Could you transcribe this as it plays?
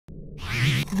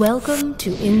Welcome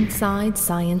to Inside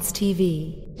Science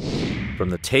TV.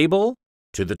 From the table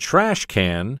to the trash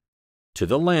can to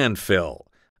the landfill,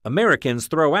 Americans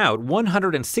throw out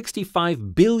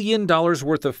 $165 billion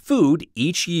worth of food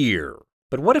each year.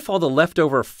 But what if all the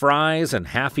leftover fries and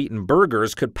half-eaten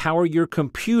burgers could power your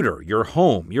computer, your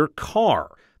home, your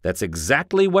car? That's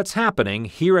exactly what's happening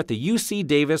here at the UC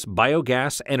Davis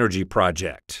Biogas Energy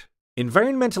Project.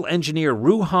 Environmental engineer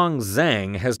Ruhong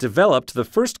Zhang has developed the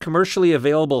first commercially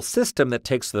available system that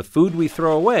takes the food we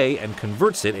throw away and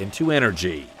converts it into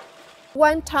energy.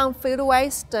 1 ton food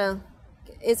waste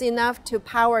is enough to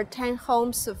power 10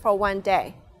 homes for one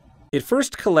day. It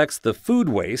first collects the food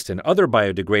waste and other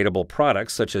biodegradable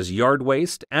products such as yard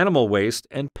waste, animal waste,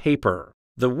 and paper.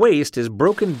 The waste is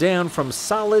broken down from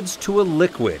solids to a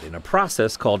liquid in a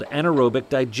process called anaerobic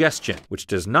digestion, which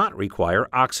does not require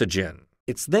oxygen.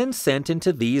 It's then sent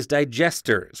into these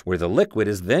digesters, where the liquid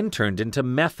is then turned into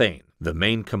methane, the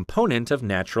main component of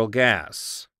natural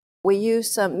gas. We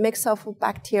use a mix of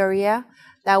bacteria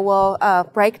that will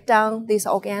break down this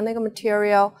organic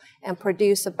material and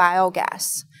produce a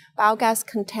biogas. Biogas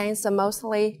contains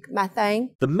mostly methane.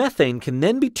 The methane can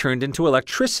then be turned into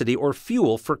electricity or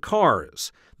fuel for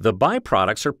cars. The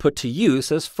byproducts are put to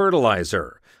use as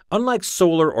fertilizer. Unlike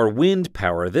solar or wind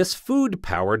power, this food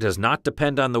power does not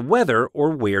depend on the weather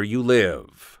or where you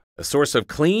live. A source of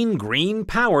clean, green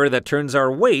power that turns our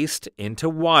waste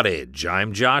into wattage.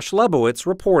 I'm Josh Lebowitz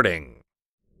reporting.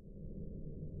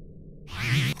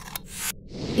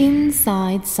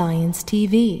 Inside Science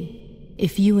TV.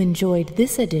 If you enjoyed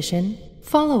this edition,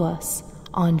 follow us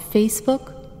on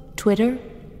Facebook, Twitter,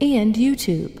 and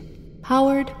YouTube.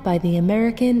 Powered by the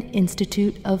American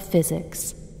Institute of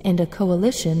Physics and a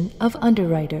coalition of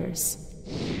underwriters.